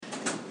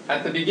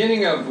At the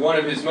beginning of one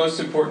of his most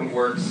important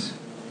works,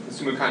 the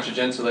Summa Contra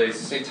Gentiles,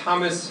 St.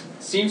 Thomas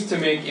seems to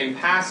make in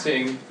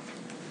passing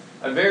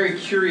a very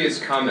curious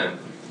comment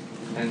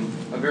and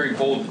a very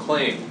bold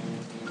claim.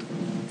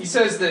 He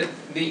says that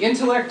the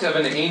intellect of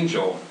an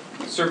angel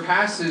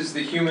surpasses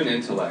the human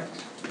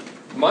intellect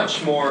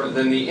much more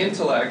than the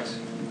intellect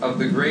of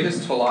the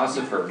greatest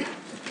philosopher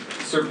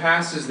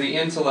surpasses the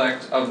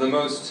intellect of the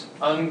most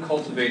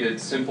uncultivated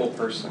simple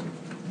person.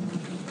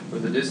 For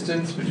the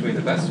distance between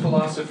the best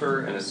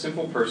philosopher and a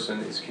simple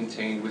person is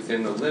contained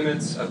within the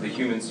limits of the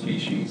human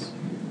species,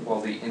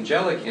 while the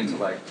angelic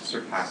intellect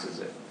surpasses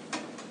it.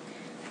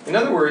 In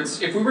other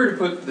words, if we were to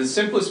put the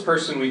simplest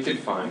person we could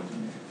find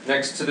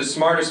next to the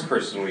smartest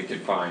person we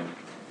could find,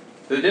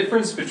 the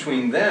difference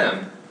between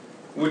them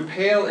would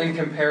pale in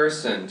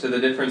comparison to the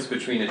difference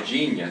between a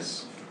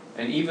genius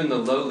and even the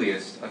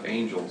lowliest of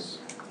angels.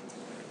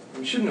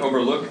 We shouldn't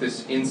overlook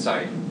this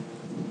insight.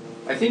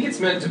 I think it's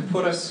meant to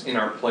put us in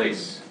our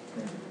place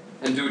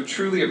and to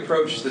truly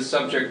approach the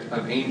subject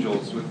of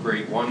angels with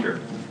great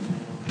wonder.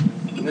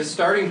 And this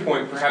starting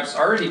point perhaps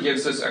already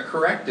gives us a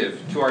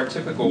corrective to our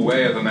typical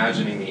way of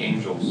imagining the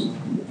angels.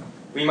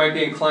 We might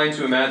be inclined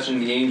to imagine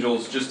the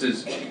angels just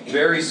as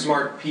very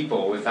smart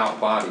people without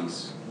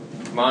bodies,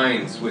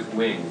 minds with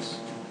wings.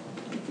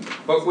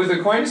 But with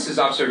Aquinas'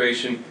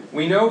 observation,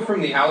 we know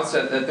from the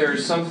outset that there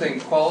is something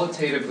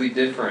qualitatively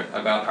different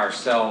about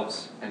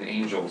ourselves and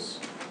angels.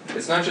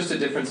 It's not just a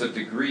difference of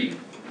degree,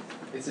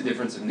 it's a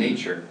difference of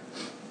nature.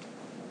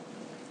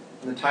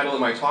 And the title of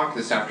my talk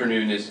this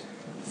afternoon is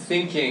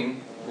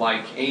Thinking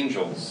Like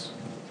Angels,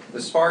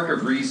 the Spark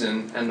of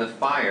Reason and the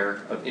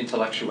Fire of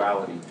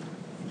Intellectuality.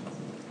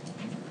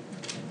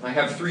 I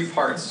have three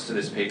parts to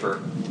this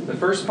paper. The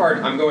first part,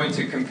 I'm going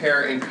to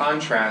compare and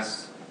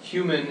contrast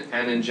human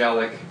and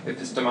angelic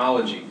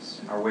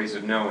epistemologies, our ways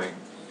of knowing.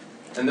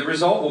 And the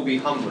result will be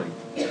humbling.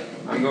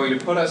 I'm going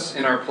to put us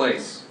in our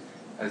place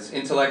as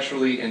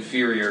intellectually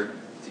inferior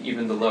to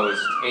even the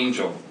lowest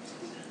angel.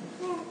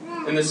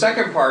 In the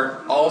second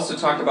part, I'll also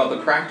talk about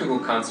the practical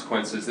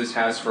consequences this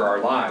has for our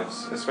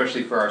lives,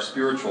 especially for our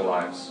spiritual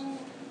lives.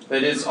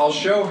 That is, I'll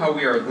show how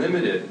we are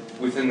limited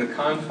within the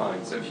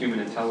confines of human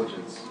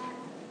intelligence.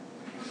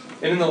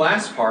 And in the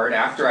last part,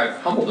 after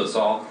I've humbled us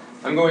all,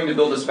 I'm going to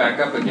build us back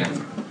up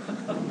again.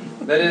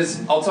 That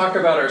is, I'll talk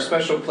about our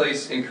special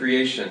place in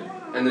creation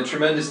and the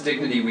tremendous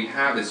dignity we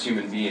have as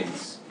human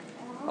beings.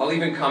 I'll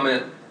even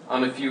comment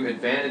on a few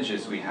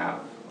advantages we have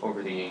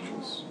over the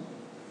angels.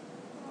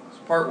 So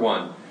part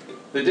one,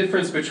 the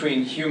difference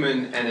between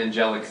human and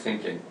angelic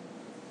thinking.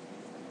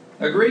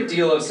 A great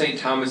deal of St.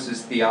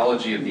 Thomas's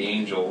theology of the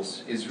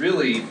angels is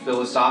really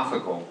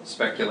philosophical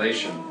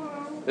speculation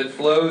that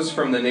flows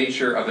from the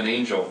nature of an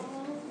angel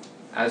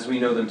as we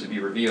know them to be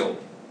revealed.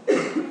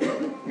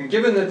 And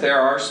given that there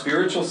are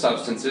spiritual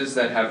substances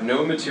that have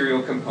no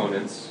material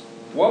components,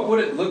 what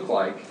would it look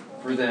like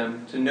for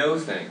them to know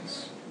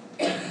things?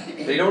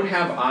 They don't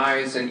have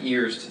eyes and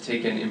ears to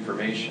take in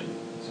information,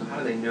 so how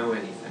do they know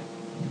anything?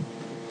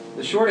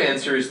 The short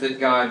answer is that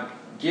God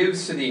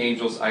gives to the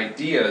angels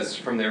ideas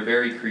from their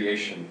very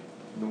creation.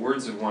 In the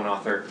words of one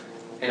author,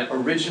 an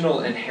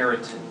original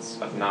inheritance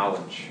of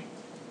knowledge.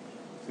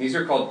 These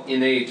are called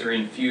innate or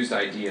infused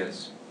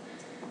ideas.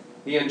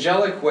 The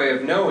angelic way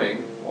of knowing,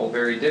 while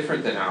very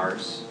different than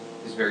ours,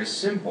 is very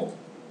simple.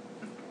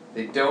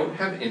 They don't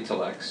have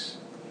intellects,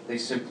 they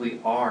simply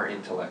are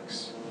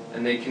intellects,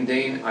 and they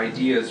contain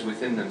ideas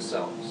within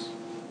themselves.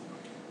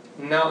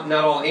 Now,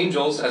 not all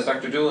angels, as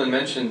Dr. Doolin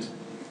mentioned,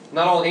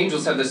 not all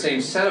angels have the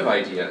same set of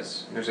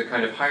ideas. There's a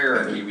kind of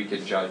hierarchy we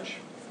could judge.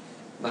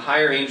 The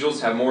higher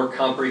angels have more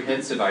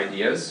comprehensive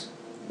ideas.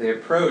 They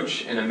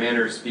approach, in a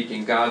manner of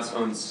speaking, God's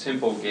own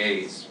simple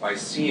gaze by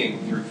seeing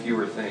through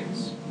fewer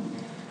things.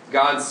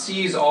 God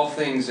sees all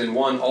things in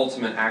one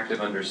ultimate act of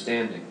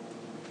understanding.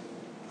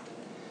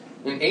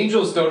 And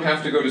angels don't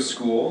have to go to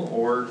school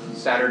or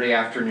Saturday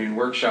afternoon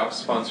workshops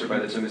sponsored by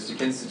the Thomistic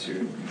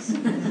Institute.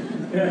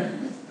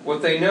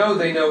 What they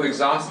know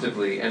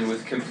exhaustively and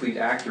with complete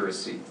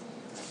accuracy.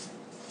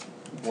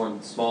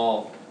 One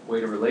small way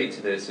to relate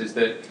to this is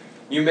that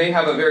you may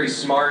have a very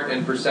smart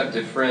and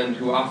perceptive friend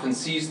who often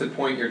sees the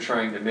point you're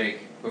trying to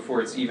make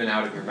before it's even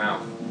out of your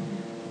mouth.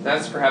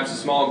 That's perhaps a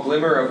small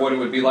glimmer of what it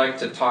would be like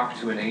to talk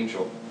to an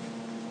angel.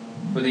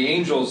 For the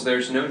angels,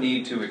 there's no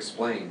need to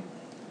explain.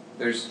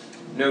 There's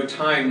no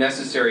time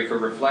necessary for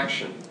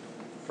reflection,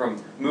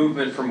 from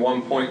movement from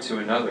one point to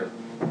another.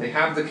 They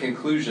have the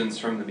conclusions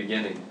from the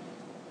beginning.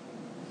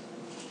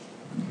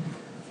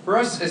 For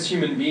us as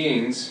human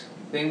beings,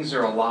 things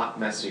are a lot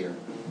messier.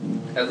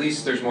 At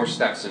least there's more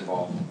steps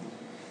involved.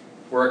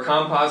 We're a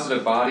composite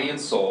of body and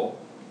soul,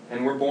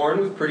 and we're born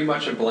with pretty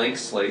much a blank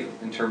slate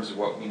in terms of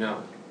what we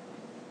know.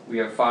 We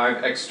have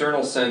 5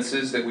 external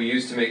senses that we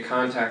use to make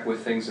contact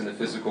with things in the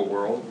physical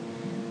world.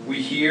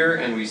 We hear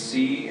and we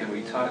see and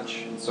we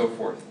touch and so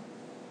forth.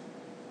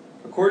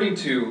 According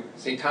to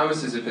St.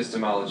 Thomas's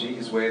epistemology,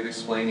 his way of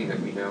explaining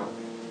that we know,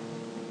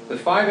 the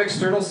 5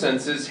 external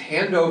senses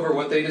hand over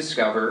what they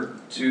discover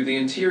to the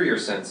interior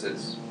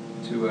senses,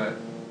 to a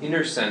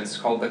inner sense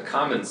called the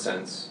common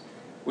sense,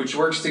 which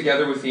works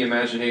together with the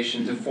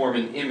imagination to form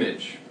an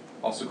image,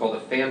 also called a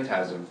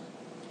phantasm.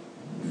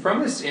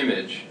 From this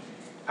image,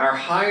 our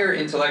higher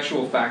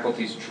intellectual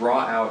faculties draw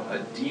out a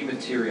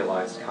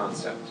dematerialized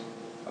concept,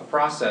 a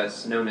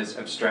process known as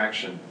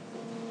abstraction.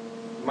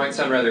 It might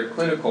sound rather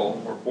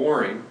clinical or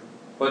boring,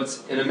 but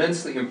it's an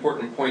immensely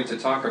important point to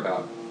talk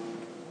about.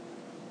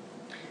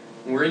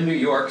 We're in New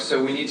York,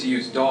 so we need to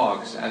use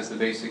dogs as the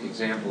basic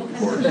example, of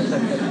course.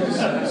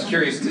 I was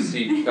curious to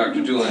see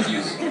Dr. Dulin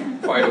use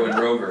Fido and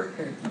Rover.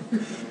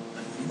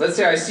 Let's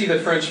say I see the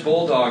French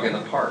bulldog in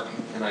the park,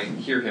 and I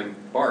hear him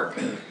bark.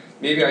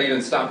 Maybe I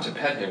even stop to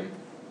pet him.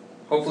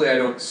 Hopefully I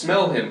don't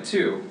smell him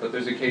too, but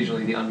there's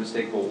occasionally the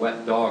unmistakable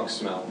wet dog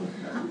smell.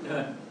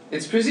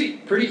 It's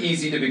pretty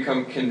easy to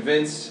become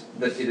convinced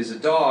that it is a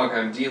dog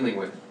I'm dealing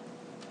with.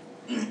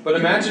 But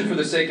imagine, for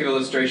the sake of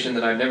illustration,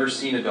 that I've never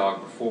seen a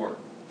dog before.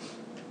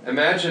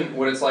 Imagine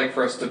what it's like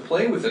for us to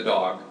play with a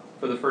dog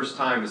for the first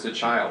time as a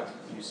child.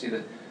 You see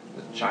the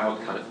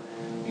child kind of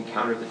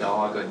encounter the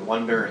dog and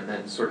wonder, and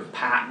then sort of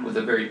pat with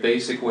a very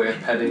basic way of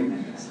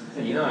petting.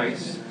 Be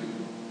nice.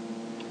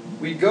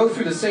 We'd go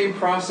through the same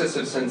process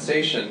of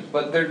sensation,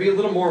 but there'd be a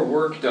little more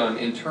work done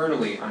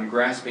internally on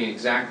grasping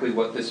exactly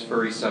what this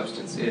furry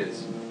substance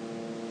is.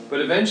 But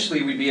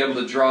eventually we'd be able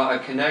to draw a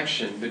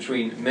connection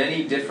between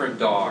many different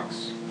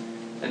dogs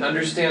and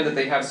understand that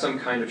they have some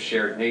kind of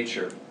shared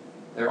nature.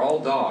 They're all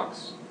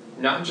dogs,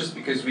 not just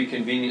because we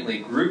conveniently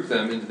group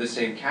them into the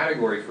same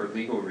category for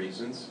legal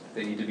reasons,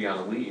 they need to be on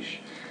a leash,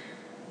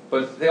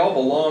 but they all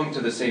belong to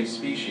the same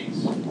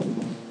species.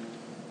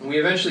 And we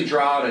eventually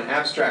draw out an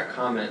abstract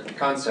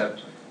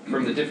concept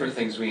from the different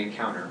things we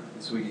encounter.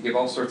 So we could give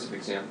all sorts of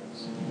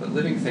examples, but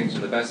living things are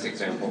the best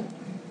example.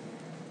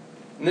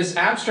 And this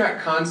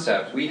abstract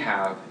concept we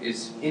have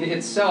is in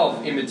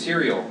itself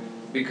immaterial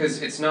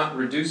because it's not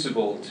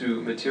reducible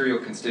to material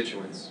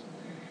constituents.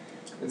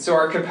 And so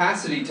our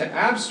capacity to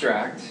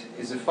abstract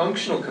is a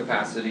functional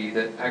capacity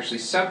that actually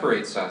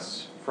separates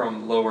us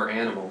from lower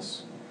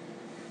animals.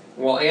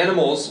 While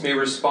animals may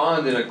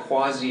respond in a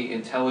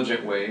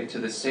quasi-intelligent way to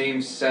the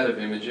same set of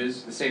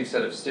images, the same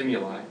set of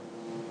stimuli,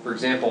 for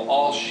example,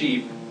 all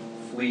sheep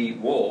flee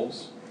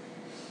wolves,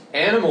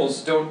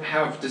 animals don't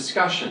have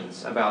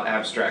discussions about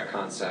abstract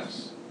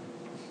concepts.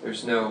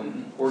 There's no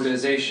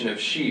organization of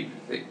sheep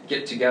that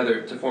get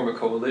together to form a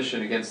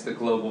coalition against the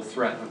global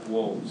threat of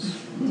wolves.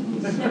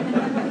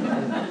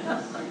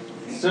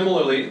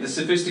 Similarly, the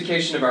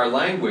sophistication of our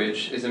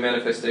language is a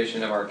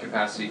manifestation of our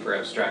capacity for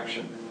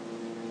abstraction.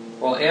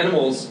 While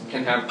animals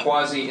can have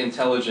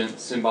quasi-intelligent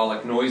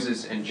symbolic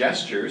noises and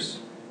gestures,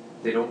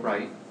 they don't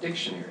write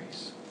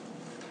dictionaries.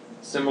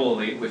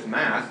 Similarly, with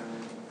math,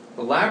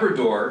 the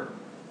Labrador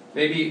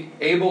may be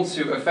able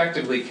to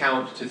effectively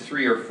count to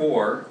 3 or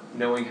 4,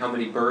 knowing how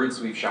many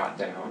birds we've shot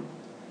down,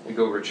 and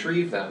go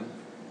retrieve them,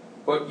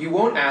 but you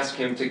won't ask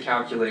him to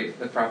calculate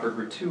the proper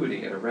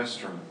gratuity at a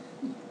restaurant.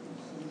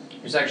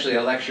 There's actually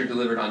a lecture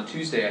delivered on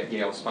Tuesday at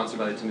Yale, sponsored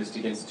by the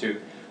Thomistic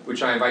Institute,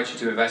 which I invite you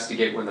to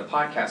investigate when the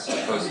podcast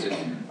is posted,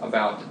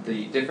 about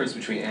the difference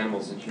between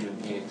animals and human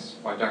beings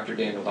by Dr.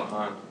 Daniel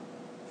DeHaan.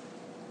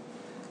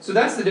 So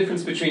that's the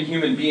difference between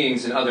human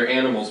beings and other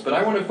animals, but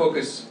I want to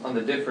focus on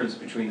the difference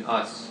between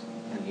us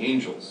and the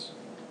angels.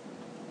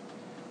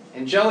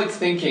 Angelic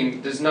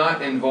thinking does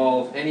not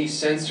involve any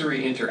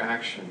sensory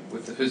interaction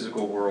with the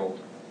physical world,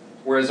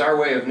 whereas our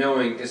way of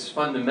knowing is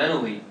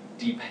fundamentally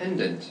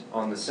dependent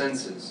on the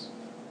senses.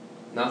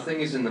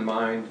 Nothing is in the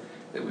mind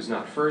that was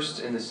not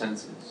first in the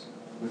senses,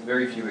 with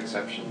very few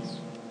exceptions.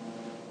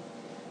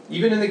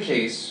 Even in the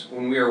case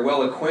when we are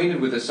well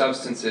acquainted with the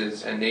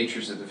substances and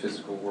natures of the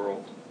physical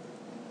world.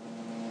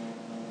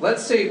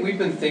 Let's say we've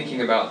been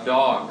thinking about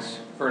dogs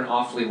for an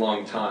awfully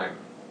long time.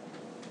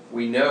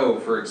 We know,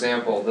 for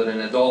example, that an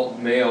adult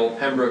male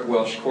Pembroke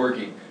Welsh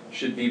Corgi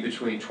should be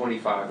between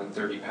 25 and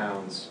 30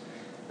 pounds,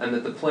 and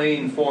that the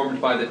plane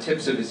formed by the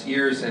tips of his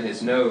ears and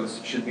his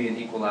nose should be an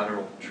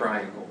equilateral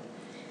triangle.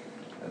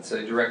 That's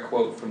a direct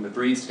quote from the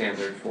breed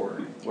standard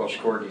for Welsh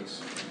Corgis.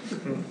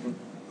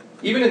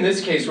 Even in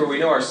this case, where we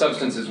know our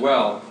substances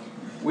well,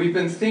 we've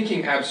been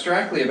thinking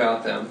abstractly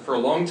about them for a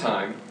long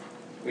time.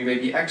 We may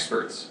be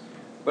experts,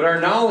 but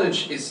our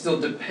knowledge is still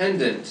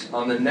dependent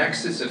on the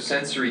nexus of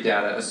sensory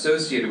data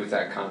associated with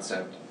that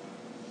concept.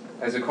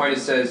 As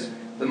Aquinas says,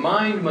 the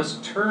mind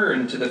must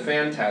turn to the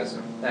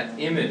phantasm, that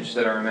image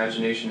that our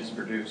imagination has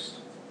produced.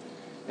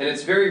 And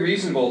it's very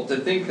reasonable to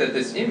think that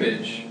this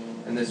image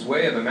and this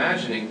way of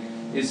imagining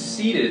is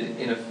seated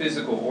in a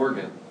physical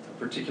organ, a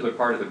particular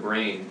part of the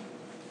brain.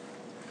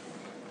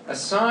 A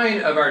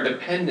sign of our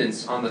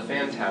dependence on the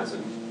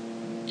phantasm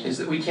is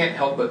that we can't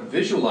help but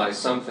visualize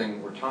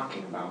something we're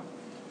talking about.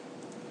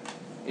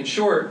 In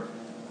short,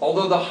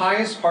 although the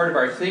highest part of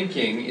our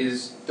thinking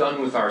is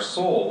done with our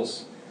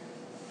souls,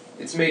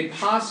 it's made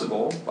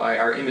possible by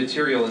our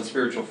immaterial and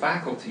spiritual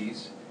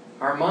faculties,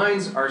 our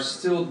minds are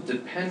still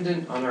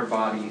dependent on our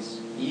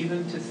bodies,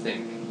 even to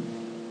think,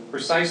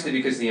 precisely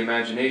because the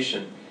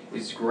imagination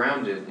is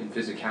grounded in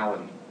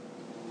physicality.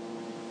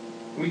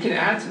 We can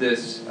add to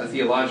this a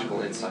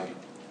theological insight.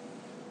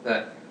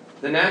 that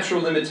the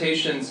natural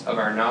limitations of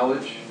our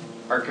knowledge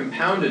are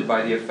compounded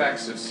by the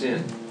effects of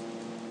sin.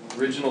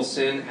 Original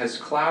sin has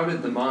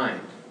clouded the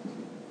mind,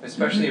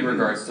 especially in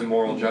regards to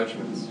moral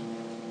judgments.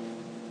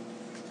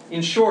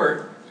 In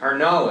short, our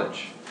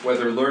knowledge,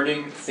 whether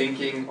learning,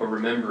 thinking, or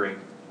remembering,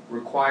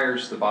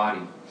 requires the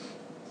body.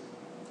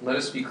 Let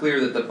us be clear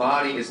that the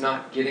body is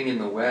not getting in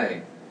the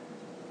way.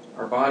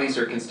 Our bodies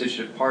are a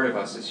constitutive part of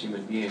us as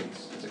human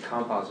beings. It's a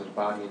composite of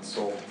body and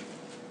soul.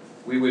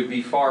 We would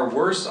be far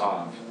worse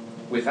off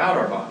without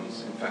our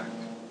bodies, in fact.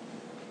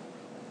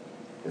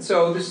 And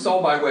so this is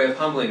all by way of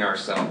humbling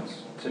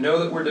ourselves, to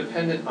know that we're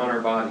dependent on our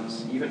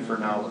bodies, even for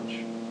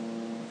knowledge.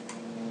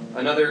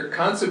 Another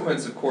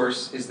consequence, of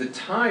course, is the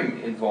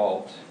time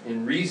involved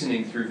in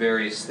reasoning through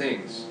various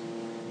things.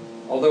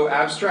 Although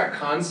abstract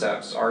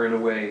concepts are in a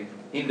way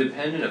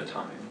independent of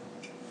time,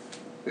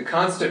 the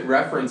constant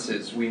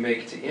references we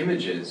make to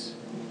images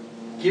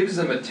gives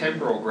them a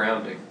temporal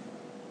grounding.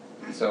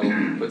 So,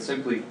 put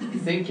simply,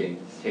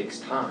 thinking takes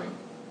time.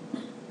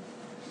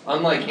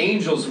 Unlike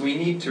angels, we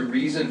need to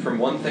reason from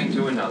one thing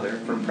to another,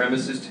 from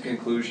premises to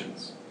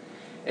conclusions.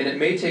 And it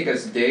may take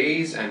us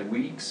days and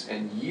weeks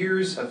and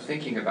years of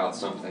thinking about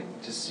something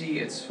to see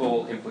its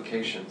full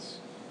implications.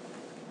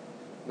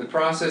 The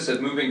process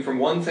of moving from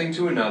one thing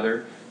to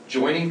another,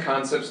 joining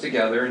concepts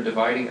together and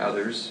dividing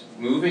others,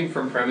 moving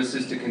from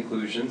premises to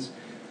conclusions,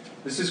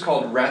 this is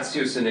called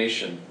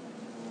ratiocination,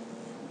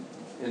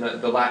 in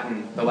the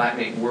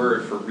Latinate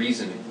word for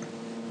reasoning,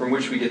 from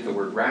which we get the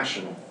word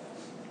rational.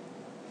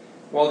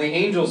 While the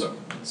angels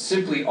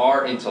simply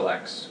are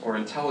intellects or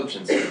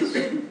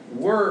intelligences,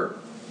 we're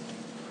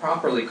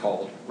properly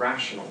called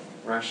rational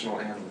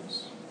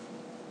animals.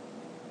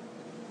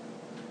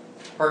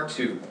 Part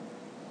 2,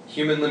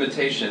 human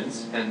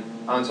limitations and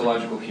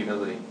ontological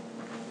humility.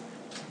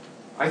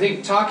 I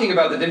think talking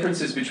about the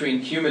differences between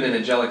human and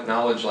angelic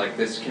knowledge like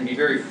this can be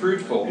very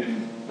fruitful,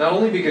 not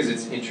only because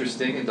it's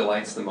interesting and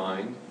delights the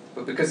mind,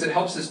 but because it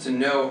helps us to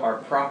know our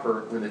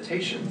proper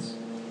limitations,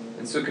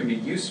 and so can be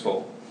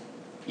useful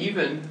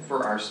even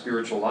for our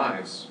spiritual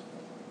lives.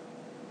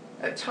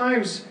 At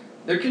times,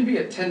 there can be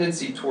a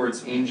tendency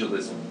towards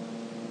angelism,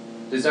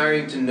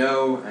 desiring to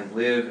know and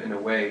live in a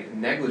way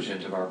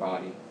negligent of our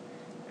body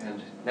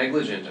and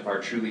negligent of our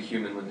truly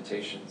human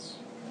limitations.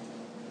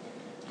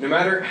 No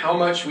matter how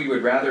much we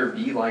would rather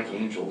be like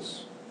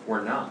angels,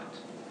 we're not.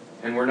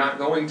 And we're not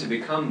going to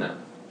become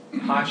them.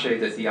 Pace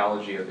the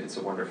theology of It's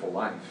a Wonderful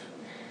Life.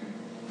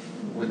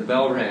 When the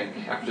bell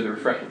rang after the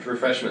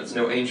refreshments,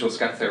 no angels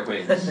got their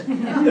wings.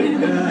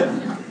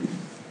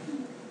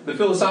 The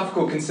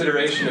philosophical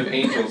consideration of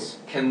angels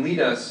can lead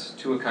us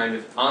to a kind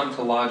of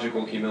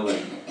ontological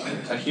humility,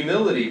 a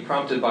humility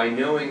prompted by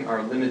knowing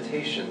our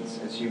limitations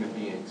as human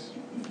beings.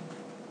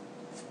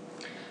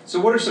 So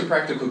what are some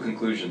practical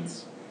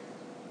conclusions?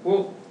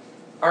 Well,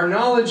 our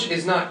knowledge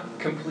is not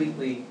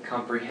completely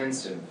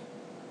comprehensive.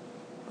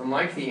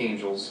 Unlike the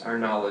angels, our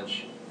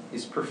knowledge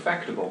is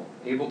perfectible,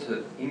 able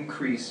to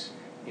increase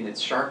in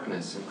its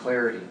sharpness and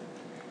clarity.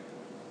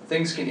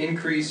 Things can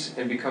increase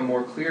and become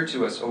more clear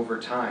to us over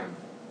time.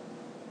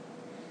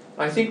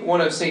 I think one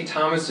of St.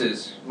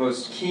 Thomas's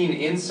most keen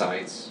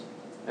insights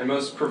and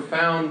most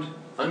profound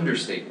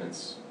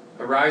understatements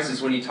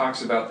arises when he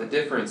talks about the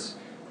difference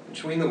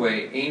between the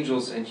way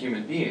angels and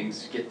human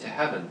beings get to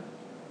heaven,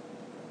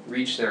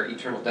 reach their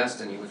eternal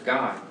destiny with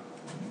God.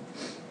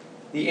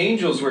 The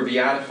angels were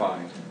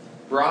beatified,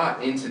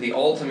 brought into the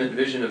ultimate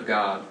vision of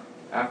God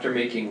after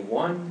making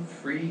one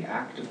free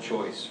act of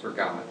choice for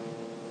God,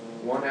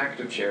 one act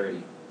of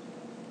charity.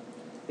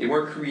 They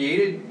weren't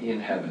created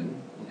in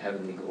heaven, in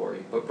heavenly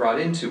glory, but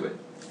brought into it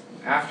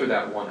after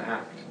that one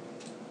act.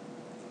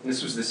 And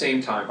this was the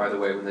same time, by the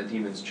way, when the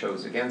demons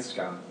chose against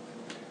God.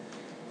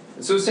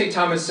 And so St.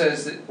 Thomas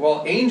says that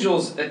while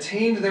angels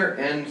attained their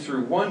end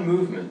through one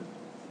movement,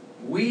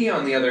 we,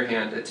 on the other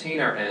hand,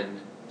 attain our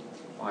end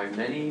by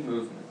many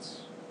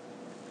movements.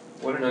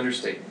 What an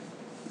understatement.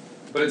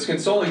 But it's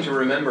consoling to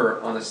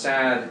remember on a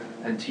sad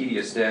and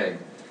tedious day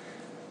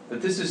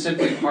that this is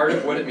simply part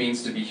of what it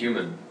means to be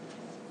human.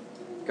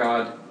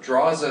 God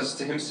draws us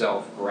to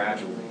himself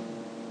gradually.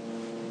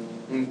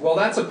 And while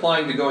that's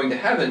applying to going to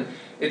heaven,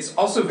 it's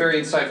also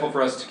very insightful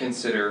for us to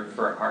consider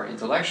for our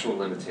intellectual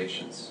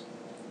limitations.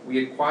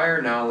 We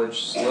acquire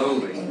knowledge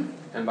slowly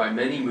and by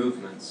many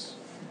movements.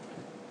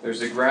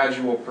 There's a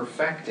gradual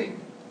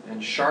perfecting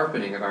and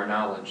sharpening of our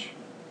knowledge.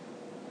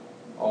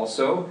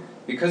 Also,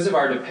 because of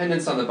our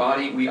dependence on the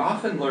body, we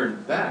often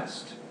learn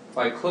best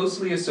by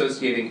closely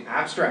associating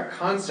abstract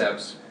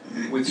concepts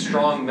with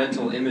strong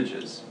mental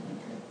images.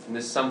 And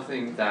this is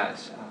something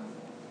that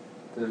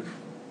the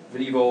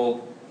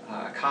medieval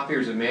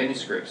copiers of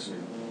manuscripts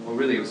knew. Well,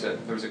 really, there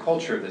was a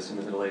culture of this in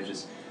the Middle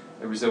Ages.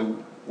 There was a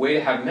way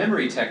to have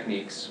memory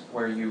techniques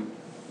where you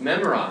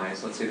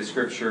memorize, let's say, the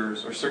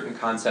scriptures or certain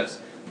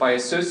concepts by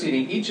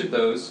associating each of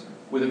those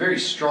with a very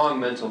strong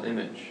mental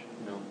image.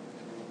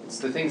 It's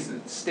the things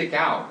that stick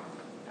out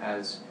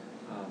as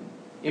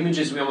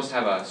images we almost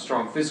have a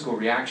strong physical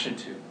reaction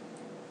to.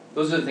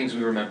 Those are the things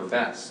we remember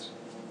best.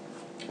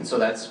 And so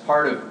that's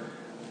part of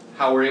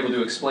how we're able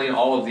to explain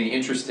all of the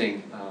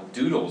interesting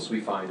doodles we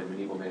find in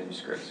medieval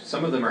manuscripts.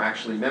 Some of them are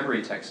actually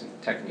memory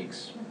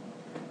techniques.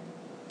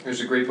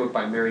 There's a great book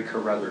by Mary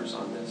Carruthers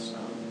on this,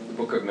 the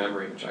Book of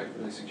Memory, which I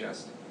really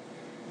suggest.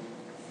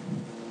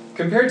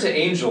 Compared to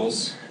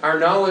angels, our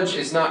knowledge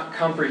is not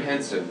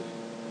comprehensive,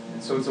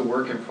 and so it's a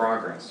work in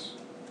progress.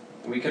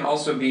 We can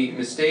also be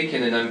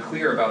mistaken and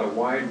unclear about a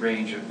wide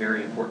range of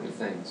very important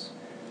things.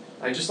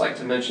 I'd just like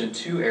to mention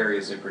two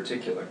areas in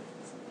particular: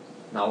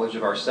 knowledge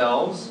of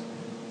ourselves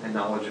and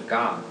knowledge of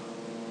God.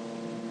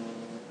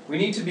 We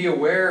need to be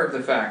aware of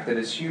the fact that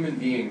as human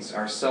beings,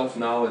 our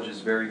self-knowledge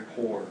is very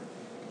poor.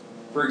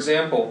 For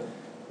example,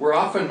 we're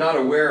often not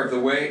aware of the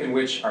way in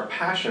which our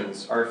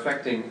passions are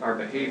affecting our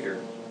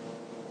behavior.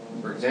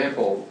 For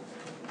example,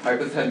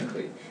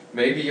 hypothetically,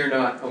 maybe you're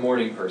not a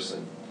morning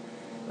person.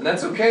 And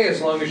that's okay as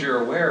long as you're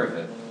aware of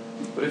it.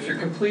 But if you're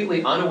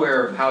completely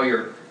unaware of how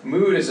your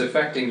mood is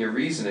affecting your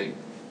reasoning,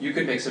 you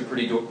could make some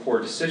pretty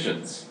poor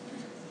decisions.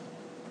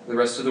 The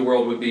rest of the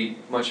world would be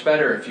much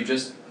better if you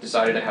just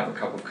decided to have a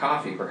cup of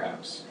coffee,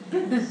 perhaps.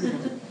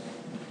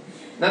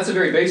 That's a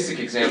very basic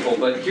example,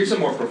 but here's a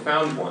more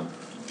profound one.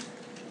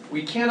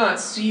 We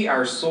cannot see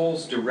our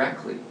souls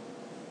directly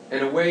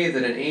in a way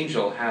that an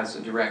angel has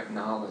a direct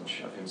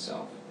knowledge of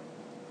himself.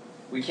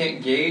 We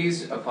can't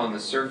gaze upon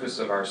the surface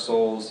of our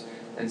souls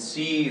and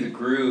see the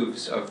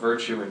grooves of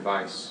virtue and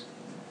vice.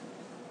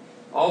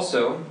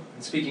 Also,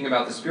 speaking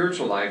about the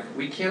spiritual life,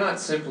 we cannot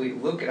simply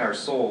look at our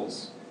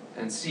souls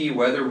and see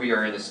whether we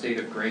are in a state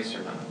of grace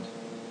or not.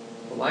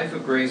 The life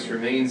of grace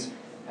remains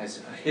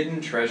as a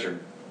hidden treasure,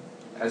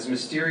 as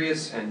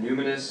mysterious and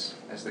numinous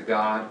as the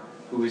God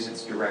who is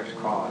its direct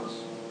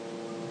cause.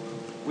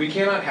 We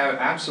cannot have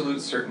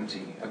absolute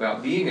certainty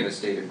about being in a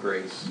state of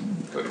grace,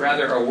 but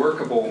rather a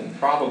working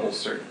probable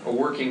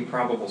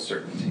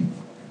certainty.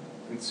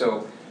 And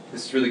so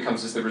this really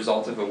comes as the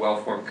result of a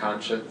well-formed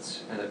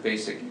conscience and a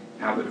basic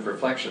habit of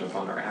reflection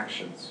upon our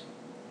actions.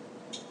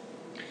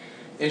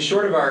 In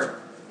short,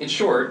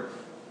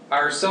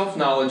 our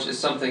self-knowledge is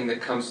something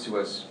that comes to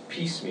us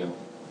piecemeal.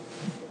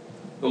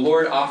 The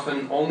Lord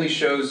often only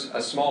shows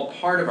a small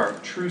part of our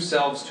true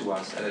selves to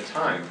us at a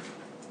time.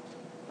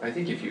 I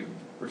think if you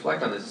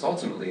reflect on this, it's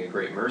ultimately a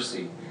great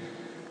mercy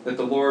that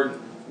the Lord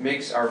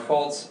makes our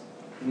faults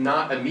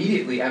not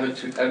immediately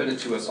evident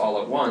to us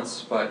all at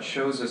once, but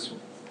shows us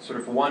sort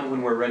of one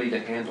when we're ready to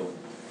handle it,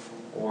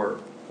 or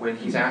when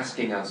He's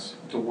asking us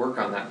to work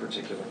on that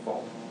particular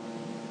fault.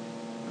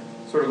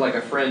 Sort of like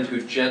a friend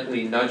who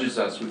gently nudges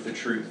us with the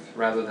truth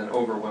rather than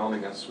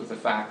overwhelming us with the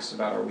facts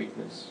about our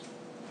weakness.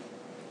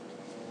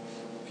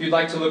 If you'd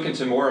like to look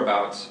into more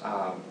about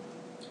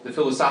the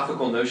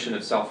philosophical notion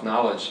of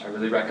self-knowledge, I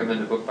really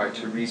recommend a book by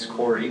Therese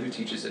Corey, who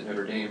teaches at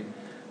Notre Dame,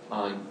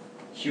 on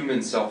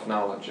human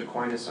self-knowledge,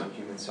 Aquinas on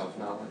human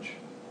self-knowledge.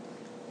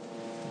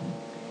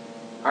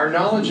 Our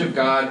knowledge of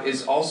God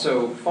is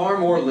also far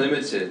more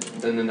limited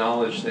than the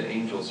knowledge that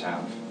angels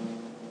have.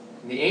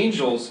 The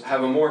angels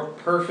have a more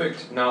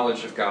perfect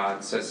knowledge of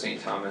God, says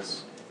St.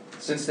 Thomas,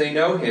 since they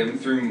know Him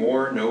through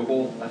more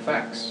noble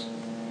effects.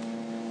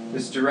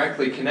 This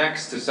directly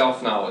connects to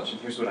self-knowledge, and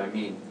here's what I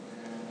mean.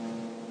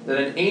 That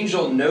an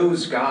angel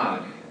knows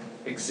God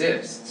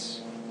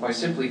exists by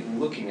simply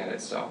looking at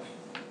itself.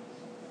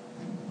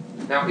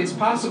 Now, it's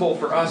possible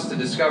for us to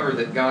discover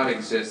that God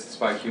exists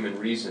by human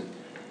reason.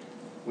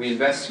 We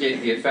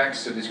investigate the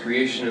effects of His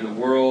creation in the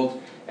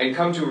world and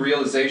come to a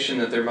realization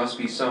that there must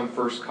be some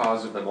first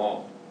cause of them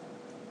all.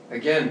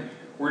 Again,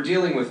 we're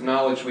dealing with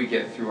knowledge we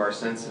get through our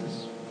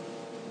senses.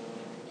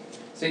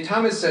 St.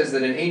 Thomas says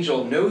that an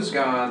angel knows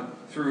God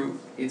through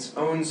its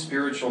own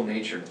spiritual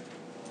nature.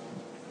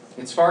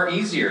 It's far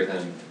easier,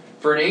 then,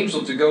 for an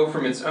angel to go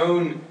from its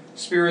own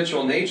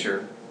spiritual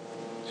nature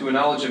to a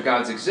knowledge of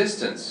God's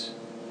existence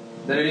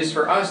than it is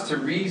for us to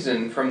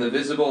reason from the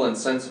visible and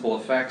sensible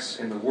effects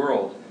in the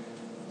world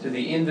to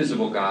the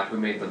invisible God who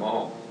made them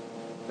all.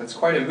 That's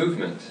quite a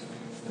movement,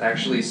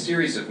 actually a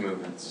series of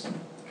movements,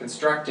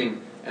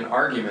 constructing an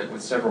argument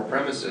with several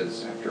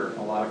premises after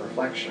a lot of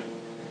reflection.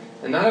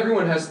 And not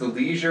everyone has the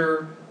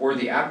leisure or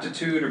the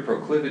aptitude or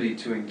proclivity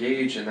to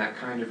engage in that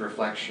kind of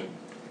reflection.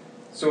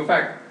 So in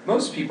fact,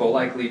 most people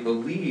likely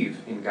believe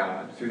in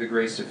God through the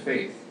grace of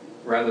faith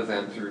rather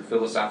than through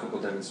philosophical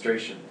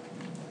demonstration.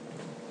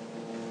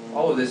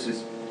 All of this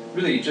is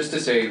really just to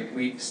say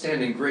we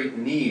stand in great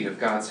need of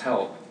God's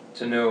help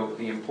to know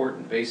the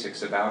important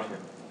basics about Him.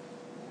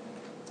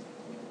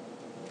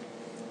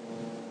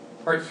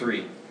 Part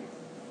 3,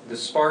 the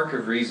spark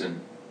of reason.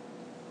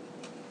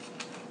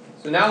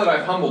 So now that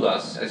I've humbled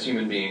us as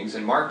human beings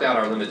and marked out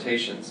our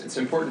limitations, it's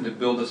important to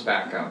build us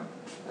back up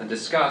and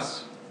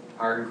discuss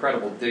our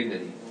incredible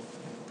dignity.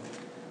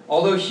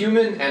 Although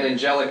human and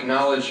angelic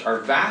knowledge are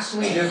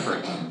vastly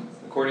different,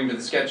 according to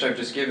the sketch I've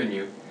just given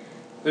you,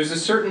 there's a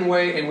certain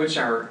way in which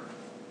our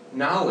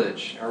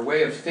knowledge, our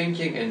way of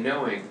thinking and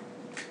knowing,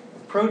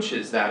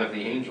 approaches that of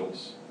the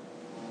angels.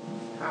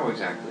 How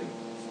exactly?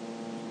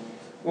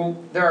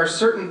 Well, there are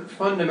certain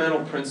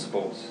fundamental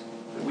principles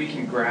that we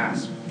can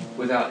grasp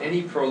without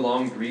any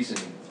prolonged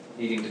reasoning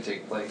needing to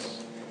take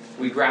place.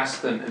 we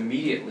grasp them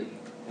immediately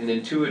and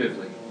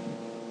intuitively.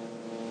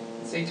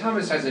 St.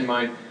 Thomas has in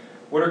mind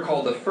what are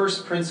called the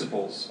first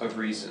principles of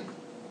reason.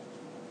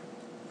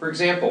 For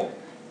example,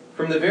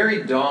 from the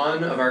very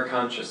dawn of our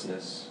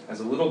consciousness, as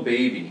a little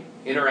baby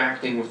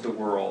interacting with the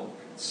world,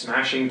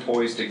 smashing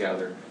toys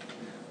together,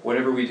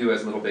 whatever we do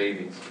as little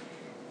babies,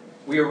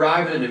 we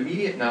arrive at an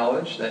immediate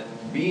knowledge that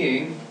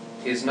being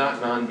is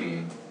not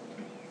non-being,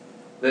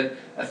 that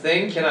a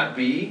thing cannot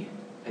be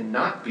and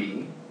not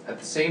be at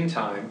the same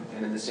time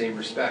and in the same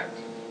respect.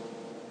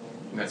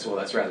 And that's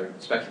rather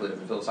speculative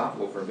and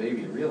philosophical for a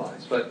baby to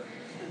realize, but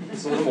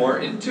it's a little more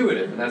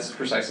intuitive, and that's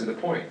precisely the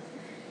point.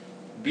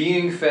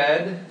 Being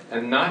fed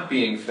and not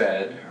being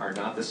fed are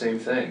not the same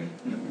thing,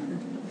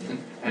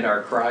 and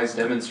our cries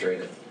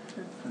demonstrate it.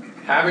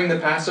 Having the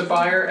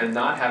pacifier and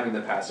not having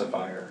the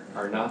pacifier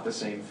are not the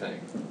same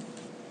thing.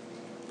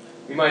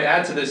 We might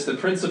add to this the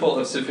principle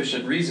of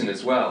sufficient reason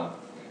as well,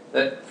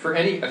 that for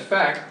any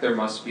effect there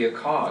must be a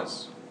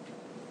cause.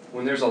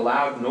 When there's a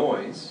loud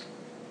noise,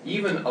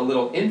 even a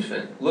little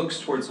infant looks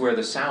towards where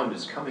the sound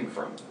is coming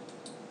from.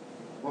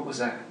 What was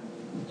that?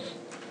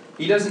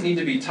 He doesn't need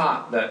to be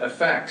taught that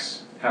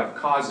effects have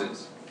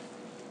causes,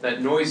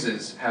 that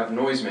noises have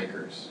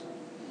noisemakers.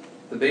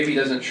 The baby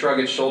doesn't shrug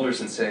its shoulders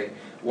and say,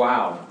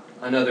 "Wow,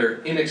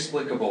 another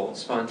inexplicable,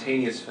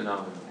 spontaneous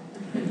phenomenon."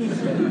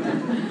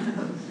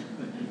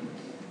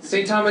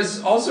 St.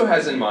 Thomas also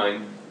has in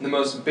mind the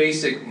most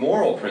basic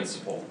moral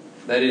principle,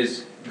 that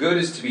is, good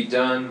is to be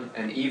done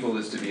and evil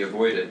is to be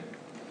avoided.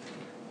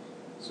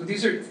 So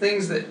these are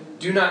things that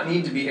do not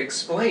need to be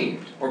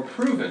explained or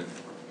proven.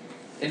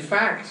 In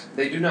fact,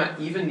 they do not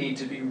even need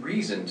to be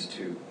reasoned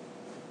to.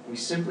 We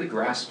simply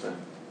grasp them.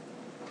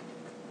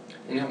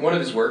 In one of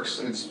his works,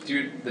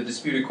 The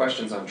Disputed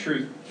Questions on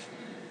Truth,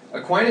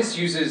 Aquinas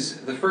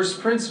uses the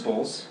first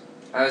principles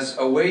as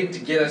a way to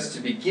get us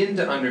to begin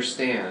to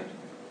understand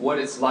what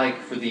it's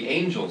like for the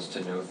angels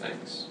to know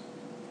things.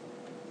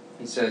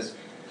 He says,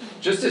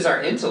 just as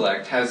our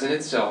intellect has in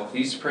itself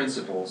these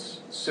principles,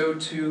 so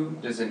too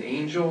does an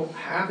angel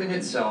have in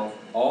itself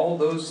all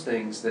those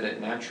things that it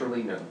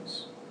naturally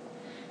knows.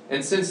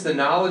 And since the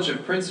knowledge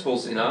of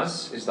principles in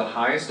us is the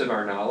highest of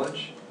our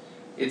knowledge,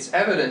 it's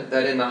evident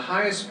that in the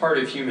highest part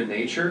of human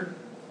nature,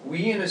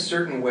 we in a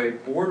certain way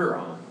border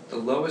on the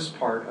lowest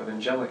part of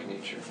angelic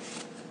nature.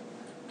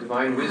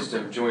 Divine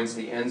wisdom joins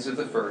the ends of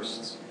the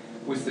firsts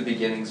with the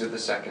beginnings of the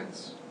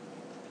seconds.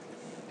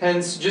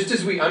 Hence, just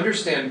as we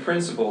understand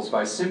principles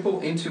by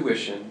simple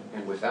intuition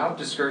and without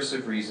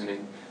discursive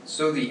reasoning,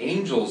 so the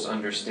angels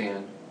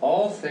understand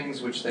all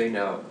things which they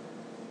know,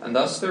 and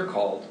thus they're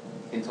called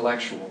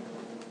intellectual,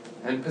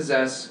 and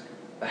possess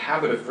the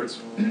habit of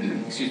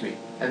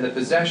and the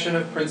possession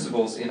of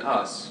principles in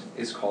us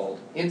is called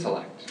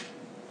intellect.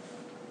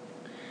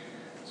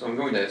 So I'm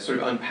going to sort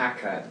of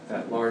unpack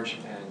that large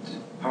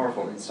and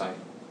powerful insight.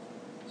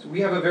 So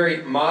we have a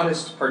very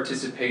modest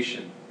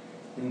participation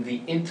in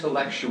the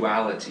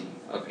intellectuality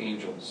of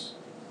angels.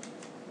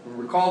 And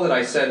recall that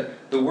I said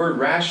the word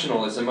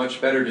rational is a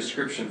much better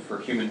description for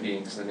human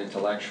beings than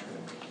intellectual.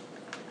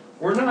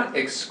 We're not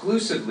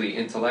exclusively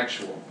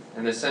intellectual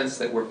in the sense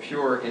that we're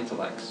pure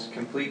intellects,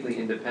 completely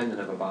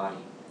independent of a body.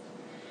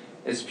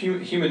 As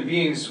human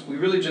beings, we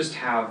really just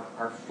have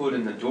our foot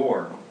in the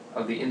door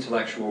of the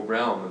intellectual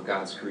realm of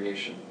God's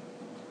creation.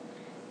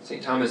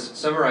 St. Thomas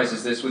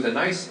summarizes this with a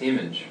nice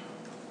image,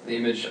 the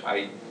image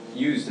I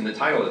used in the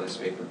title of this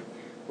paper,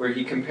 where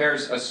he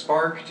compares a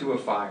spark to a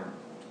fire.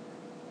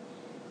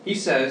 He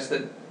says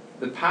that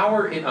the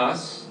power in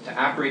us to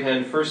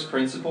apprehend first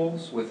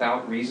principles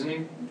without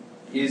reasoning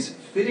is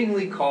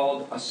fittingly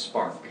called a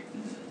spark.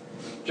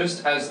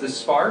 Just as the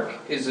spark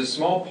is a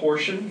small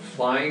portion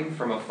flying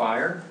from a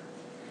fire,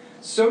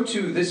 so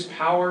too this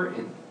power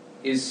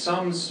is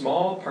some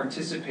small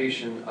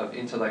participation of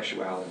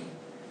intellectuality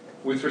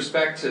with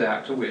respect to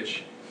that to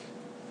which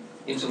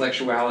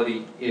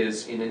intellectuality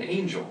is in an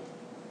angel.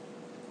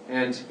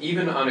 And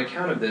even on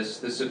account of this,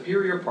 the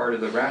superior part of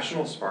the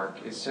rational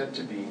spark is said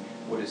to be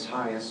what is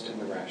highest in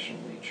the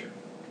rational nature.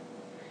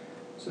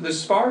 So the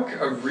spark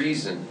of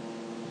reason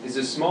is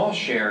a small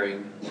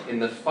sharing in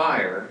the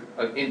fire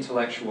of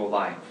intellectual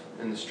life,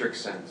 in the strict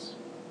sense.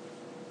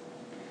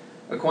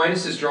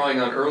 Aquinas is drawing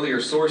on earlier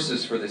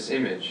sources for this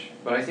image,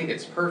 but I think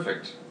it's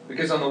perfect,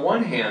 because on the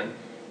one hand,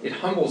 it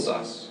humbles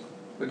us,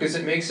 because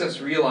it makes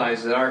us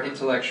realize that our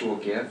intellectual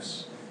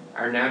gifts,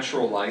 our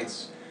natural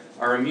lights,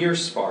 are a mere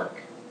spark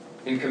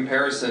in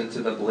comparison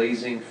to the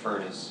blazing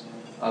furnace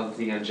of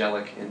the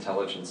angelic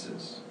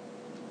intelligences.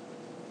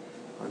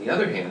 On the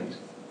other hand,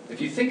 if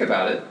you think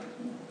about it,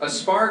 a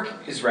spark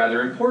is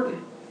rather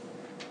important.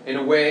 In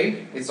a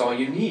way, it's all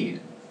you need.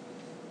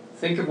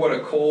 Think of what a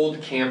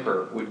cold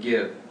camper would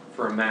give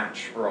for a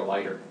match or a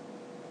lighter.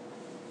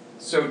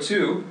 So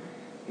too,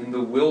 in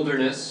the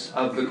wilderness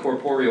of the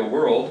corporeal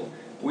world,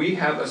 we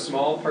have a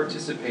small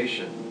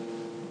participation,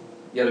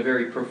 yet a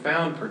very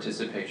profound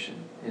participation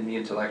in the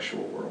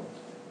intellectual world.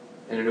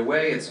 And in a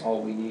way, it's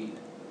all we need.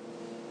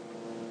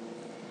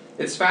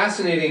 It's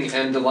fascinating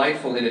and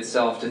delightful in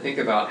itself to think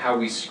about how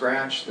we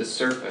scratch the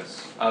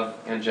surface of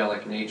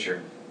angelic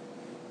nature.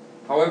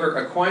 However,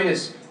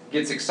 Aquinas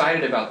gets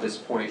excited about this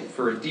point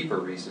for a deeper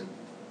reason.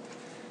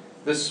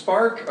 The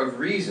spark of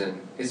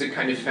reason is a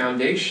kind of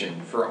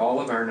foundation for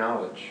all of our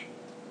knowledge.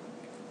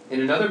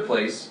 In another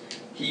place,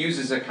 he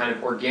uses a kind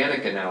of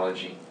organic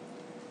analogy.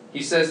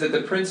 He says that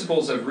the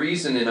principles of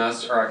reason in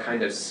us are a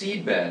kind of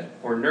seedbed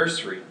or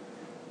nursery,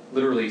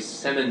 literally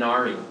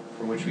seminarium,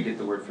 from which we get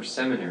the word for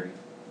seminary.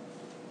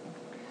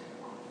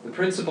 The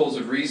principles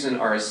of reason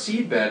are a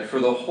seedbed for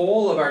the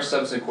whole of our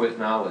subsequent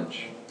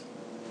knowledge.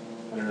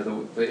 I don't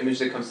know, the image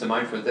that comes to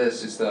mind for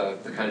this is the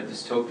kind of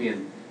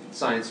dystopian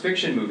science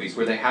fiction movies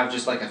where they have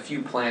just like a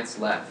few plants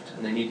left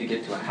and they need to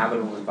get to a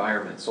habitable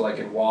environment. So like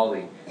in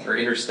WALL-E or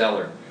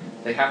Interstellar,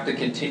 they have to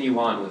continue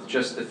on with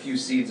just the few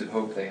seeds of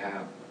hope they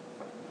have.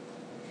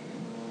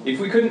 If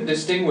we couldn't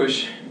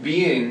distinguish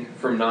being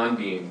from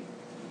non-being,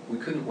 we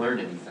couldn't learn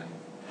anything.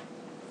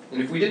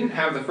 And if we didn't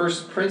have the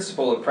first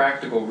principle of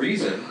practical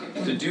reason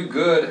to do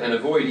good and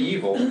avoid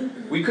evil,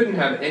 we couldn't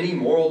have any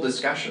moral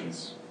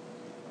discussions.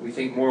 We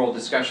think moral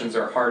discussions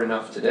are hard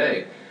enough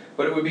today,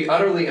 but it would be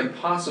utterly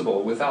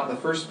impossible without the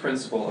first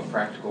principle of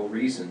practical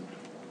reason.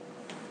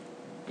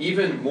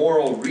 Even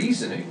moral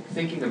reasoning,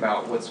 thinking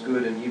about what's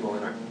good and evil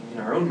in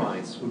our own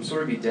minds, would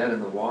sort of be dead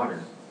in the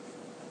water.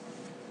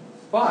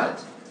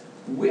 But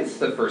with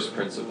the first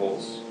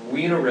principles,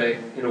 we in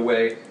a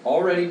way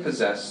already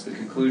possess the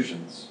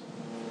conclusions.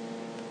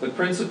 The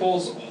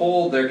principles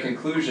hold their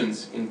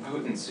conclusions in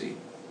potency,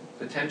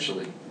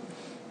 potentially,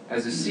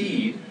 as a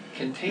seed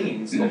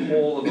contains the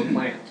whole of a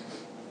plant.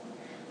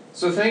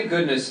 So thank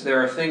goodness there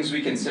are things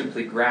we can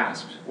simply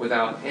grasp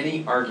without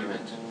any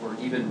argument or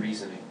even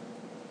reasoning.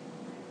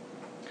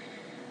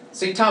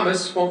 St.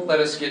 Thomas won't let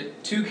us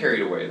get too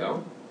carried away,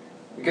 though,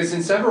 because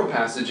in several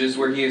passages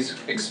where he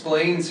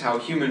explains how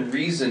human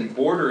reason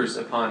borders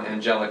upon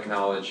angelic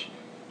knowledge,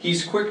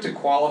 he's quick to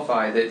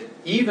qualify that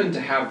even to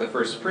have the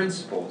first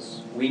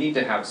principles, we need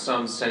to have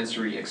some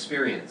sensory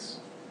experience.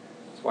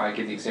 That's why I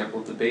give the example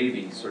of the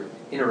baby sort of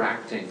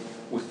interacting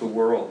with the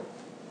world.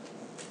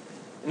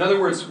 In other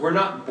words, we're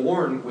not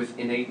born with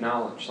innate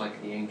knowledge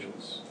like the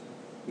angels.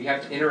 We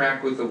have to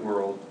interact with the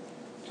world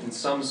in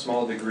some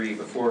small degree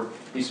before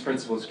these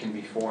principles can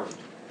be formed.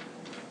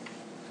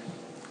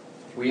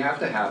 We have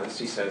to have, as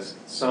he says,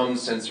 some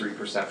sensory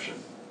perception.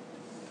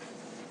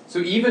 So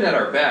even at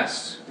our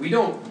best, we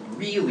don't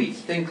really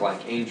think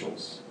like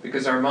angels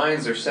because our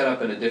minds are set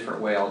up in a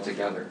different way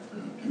altogether.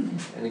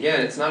 And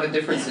again, it's not a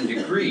difference in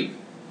degree.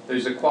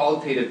 There's a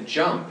qualitative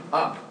jump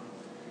up.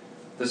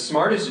 The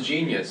smartest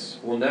genius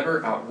will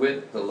never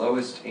outwit the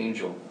lowest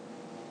angel.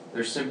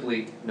 There's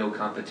simply no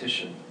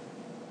competition.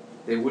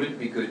 They wouldn't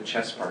be good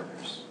chess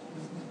partners.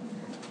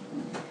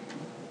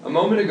 A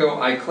moment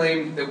ago, I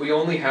claimed that we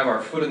only have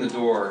our foot in the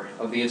door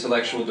of the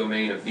intellectual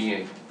domain of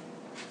being.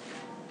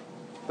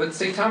 But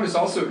St. Thomas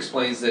also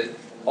explains that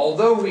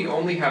although we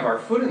only have our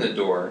foot in the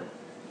door,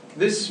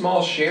 this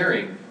small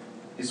sharing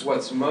is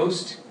what's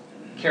most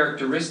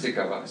characteristic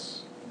of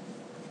us.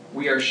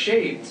 We are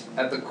shaped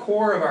at the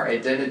core of our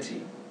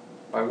identity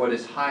by what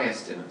is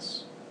highest in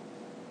us.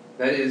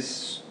 That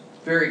is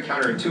very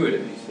counterintuitive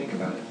if you think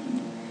about it.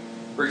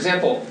 For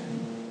example,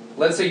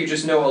 let's say you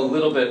just know a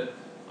little bit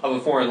of a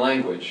foreign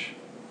language.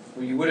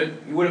 Well, you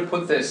wouldn't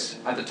put this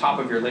at the top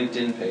of your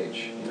LinkedIn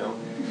page, you know.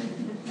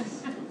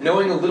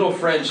 Knowing a little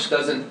French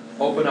doesn't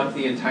open up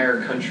the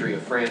entire country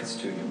of France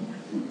to you.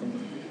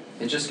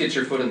 It just gets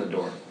your foot in the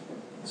door.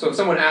 So if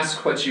someone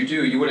asks what you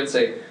do, you wouldn't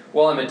say,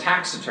 well, I'm a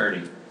tax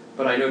attorney,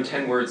 but I know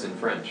 10 words in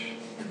French.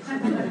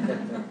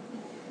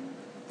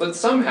 But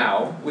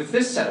somehow, with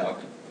this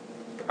setup,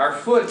 our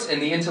foot in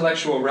the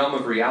intellectual realm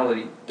of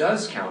reality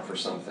does count for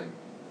something,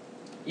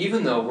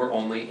 even though we're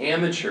only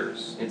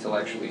amateurs,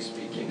 intellectually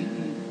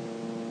speaking,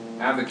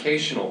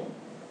 avocational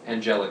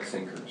angelic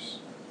thinkers.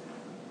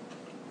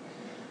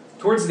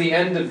 Towards the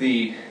end of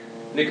the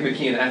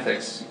Nicomachean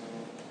Ethics,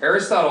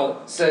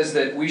 Aristotle says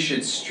that we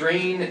should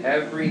strain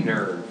every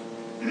nerve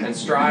and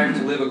strive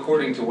to live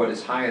according to what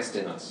is highest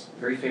in us.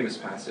 Very famous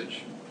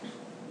passage,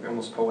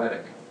 almost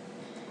poetic.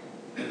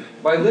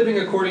 By living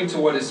according to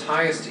what is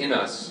highest in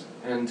us,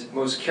 and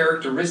most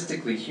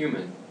characteristically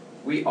human,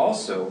 we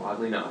also,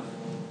 oddly enough,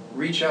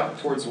 reach up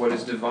towards what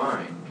is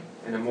divine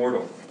and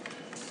immortal.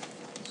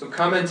 So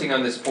commenting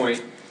on this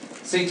point,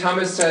 St.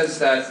 Thomas says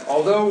that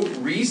although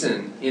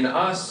reason in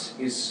us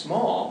is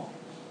small,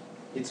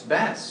 it's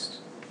best.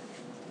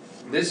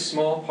 This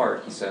small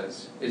part, he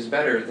says, is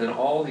better than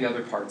all the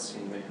other parts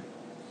in man.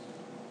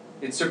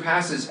 It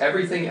surpasses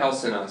everything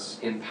else in us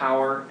in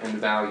power and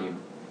value.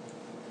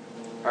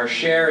 Our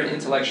share in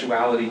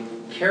intellectuality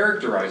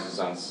characterizes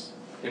us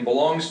and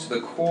belongs to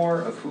the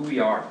core of who we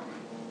are.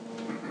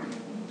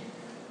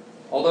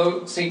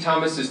 Although St.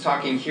 Thomas is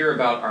talking here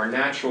about our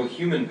natural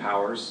human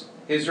powers,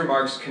 his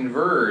remarks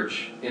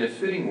converge in a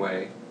fitting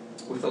way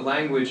with the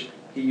language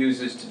he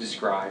uses to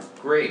describe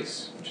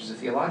grace, which is a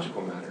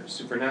theological matter,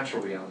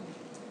 supernatural reality.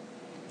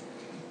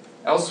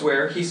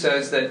 Elsewhere, he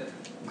says that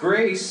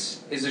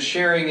Grace is a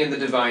sharing in the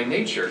divine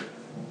nature.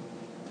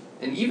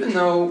 And even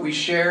though we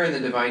share in the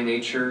divine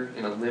nature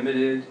in a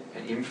limited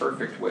and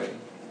imperfect way,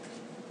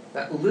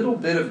 that little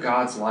bit of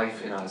God's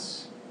life in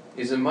us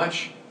is a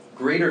much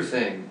greater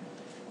thing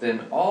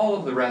than all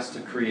of the rest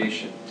of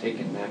creation,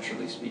 taken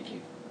naturally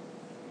speaking.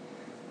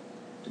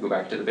 To go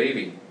back to the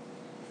baby,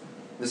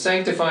 the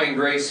sanctifying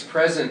grace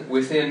present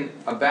within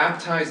a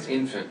baptized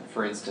infant,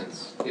 for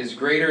instance, is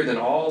greater than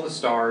all the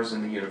stars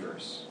in the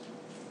universe.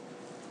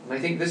 And I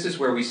think this is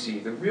where we see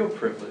the real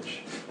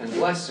privilege and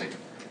blessing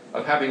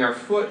of having our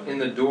foot in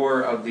the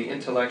door of the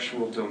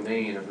intellectual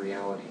domain of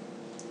reality.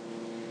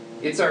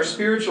 It's our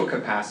spiritual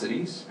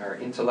capacities, our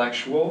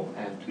intellectual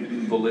and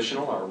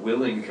volitional, our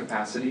willing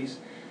capacities,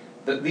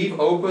 that leave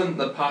open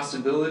the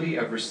possibility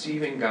of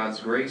receiving God's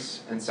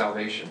grace and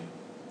salvation.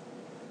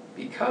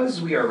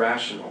 Because we are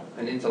rational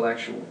and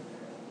intellectual,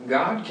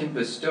 God can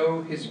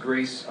bestow His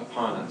grace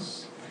upon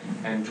us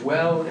and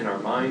dwell in our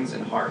minds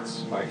and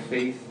hearts by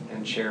faith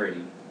and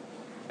charity,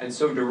 and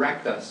so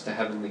direct us to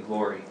heavenly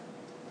glory.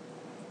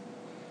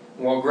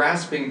 While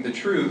grasping the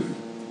truth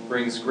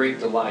brings great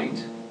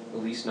delight, the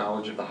least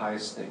knowledge of the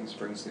highest things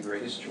brings the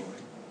greatest joy.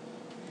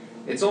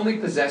 It's only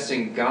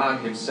possessing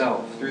God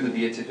Himself through the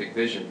beatific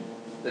vision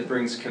that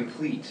brings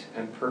complete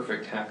and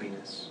perfect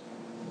happiness.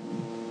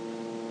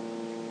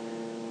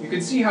 You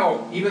can see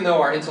how, even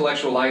though our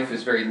intellectual life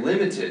is very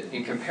limited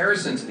in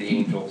comparison to the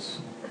angels,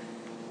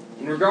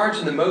 in regard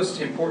to the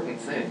most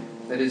important thing,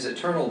 that is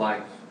eternal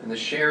life and the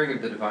sharing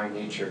of the divine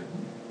nature,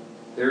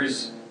 there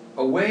is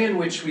a way in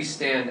which we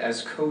stand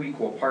as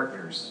co-equal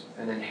partners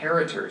and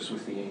inheritors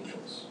with the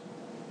angels.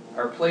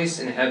 Our place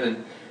in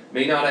heaven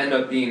may not end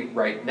up being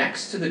right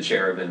next to the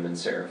cherubim and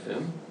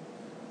seraphim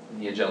in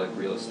the angelic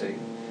real estate,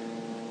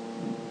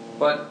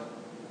 but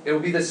it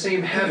will be the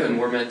same heaven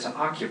we're meant to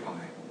occupy.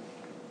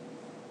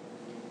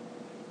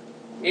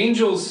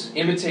 Angels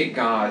imitate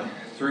God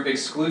through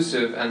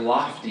exclusive and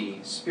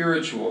lofty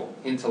spiritual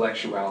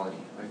intellectuality,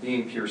 by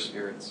being pure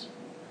spirits.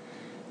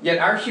 Yet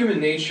our human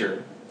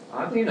nature,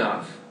 oddly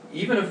enough,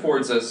 even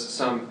affords us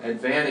some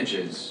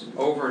advantages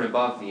over and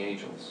above the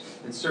angels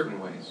in certain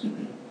ways.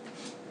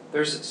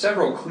 There's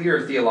several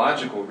clear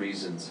theological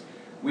reasons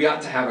we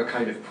ought to have a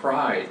kind of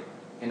pride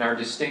in our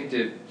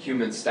distinctive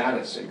human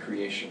status in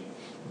creation.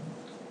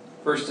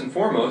 First and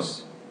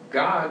foremost,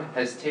 God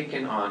has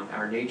taken on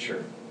our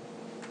nature.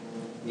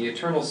 The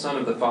eternal Son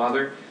of the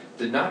Father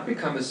did not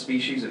become a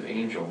species of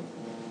angel,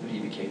 but He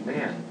became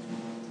man.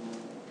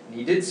 And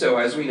He did so,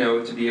 as we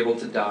know, to be able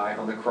to die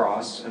on the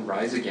cross and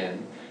rise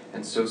again,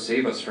 and so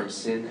save us from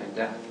sin and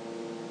death.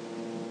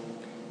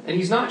 And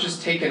He's not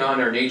just taken on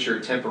our nature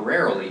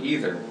temporarily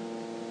either,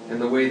 in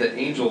the way that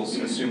angels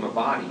assume a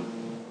body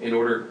in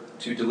order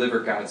to deliver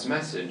God's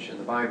message in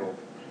the Bible.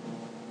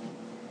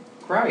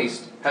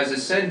 Christ has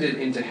ascended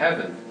into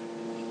heaven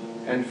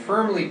and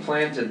firmly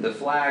planted the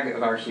flag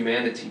of our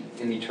humanity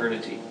in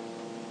eternity.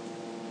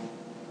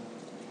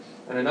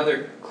 And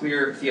another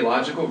clear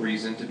theological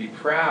reason to be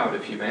proud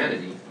of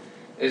humanity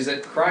is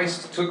that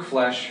Christ took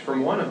flesh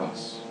from one of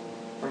us,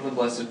 from the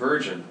Blessed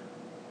Virgin,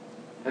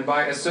 and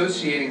by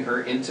associating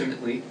her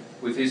intimately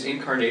with His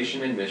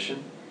incarnation and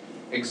mission,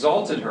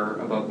 exalted her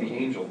above the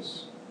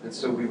angels, and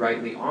so we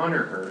rightly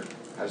honor her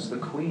as the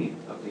Queen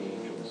of the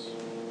angels.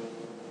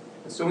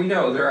 And so we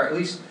know there are at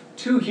least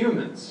two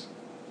humans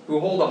who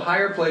hold a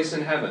higher place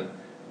in heaven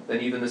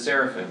than even the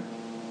seraphim.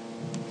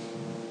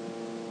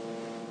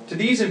 To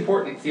these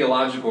important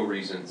theological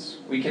reasons,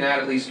 we can add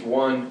at least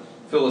one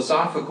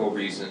philosophical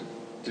reason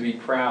to be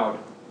proud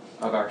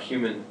of our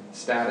human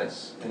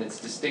status and its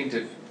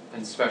distinctive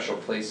and special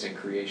place in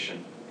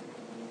creation.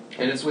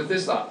 And it's with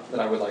this thought that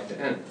I would like to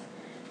end.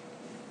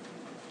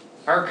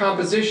 Our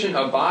composition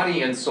of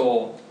body and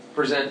soul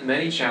present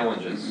many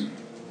challenges,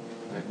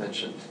 I've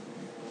mentioned,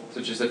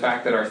 such as the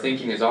fact that our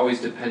thinking is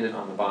always dependent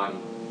on the body.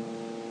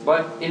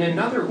 But in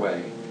another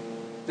way,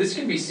 this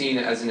can be seen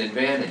as an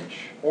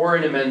advantage or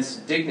an immense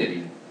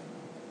dignity,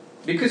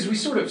 because we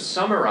sort of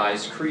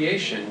summarize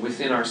creation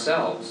within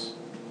ourselves.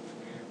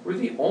 We're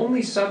the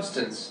only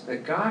substance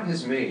that God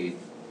has made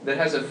that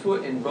has a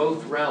foot in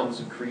both realms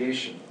of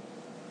creation.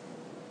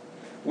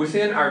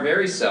 Within our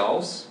very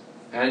selves,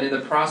 and in the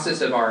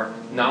process of our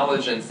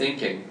knowledge and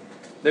thinking,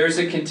 there's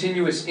a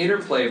continuous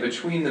interplay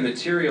between the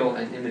material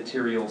and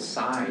immaterial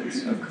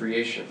sides of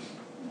creation.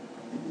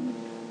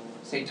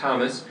 St.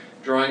 Thomas,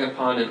 drawing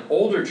upon an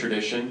older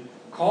tradition,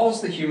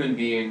 calls the human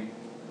being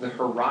the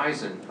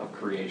horizon of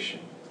creation.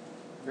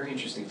 Very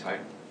interesting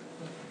title.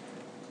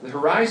 The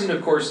horizon,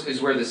 of course,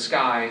 is where the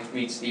sky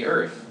meets the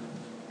earth.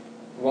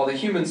 While the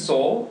human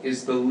soul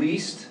is the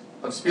least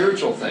of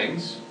spiritual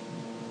things,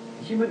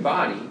 the human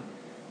body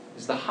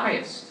is the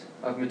highest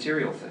of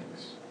material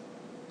things,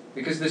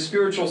 because the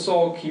spiritual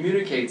soul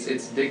communicates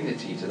its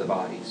dignity to the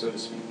body, so to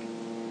speak.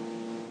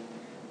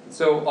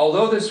 So,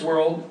 although this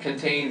world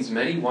contains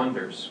many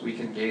wonders we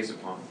can gaze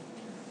upon,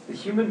 the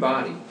human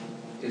body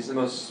is the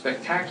most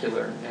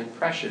spectacular and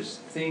precious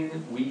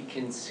thing we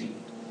can see.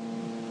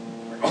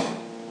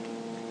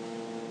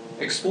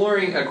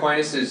 Exploring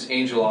Aquinas'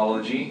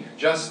 angelology,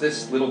 just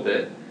this little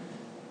bit,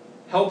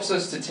 helps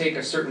us to take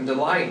a certain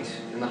delight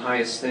in the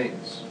highest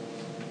things.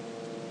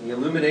 The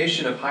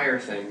illumination of higher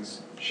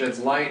things sheds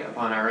light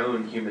upon our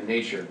own human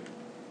nature.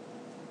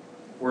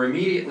 We're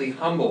immediately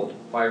humbled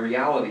by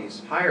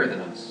realities higher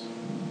than us,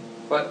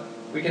 but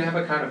we can have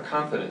a kind of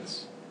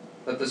confidence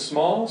that the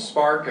small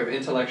spark of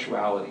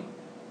intellectuality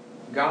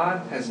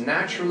God has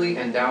naturally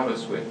endowed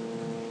us with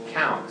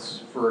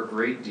counts for a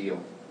great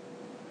deal.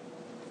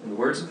 In the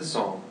words of the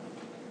psalm,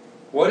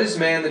 "What is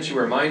man that you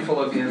are mindful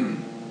of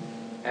him,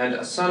 and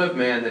a son of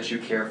man that you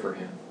care for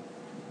him?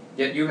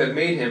 Yet you have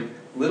made him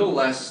little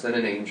less than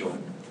an angel,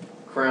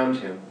 crowned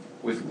him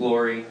with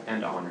glory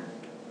and honor."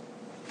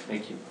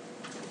 Thank you.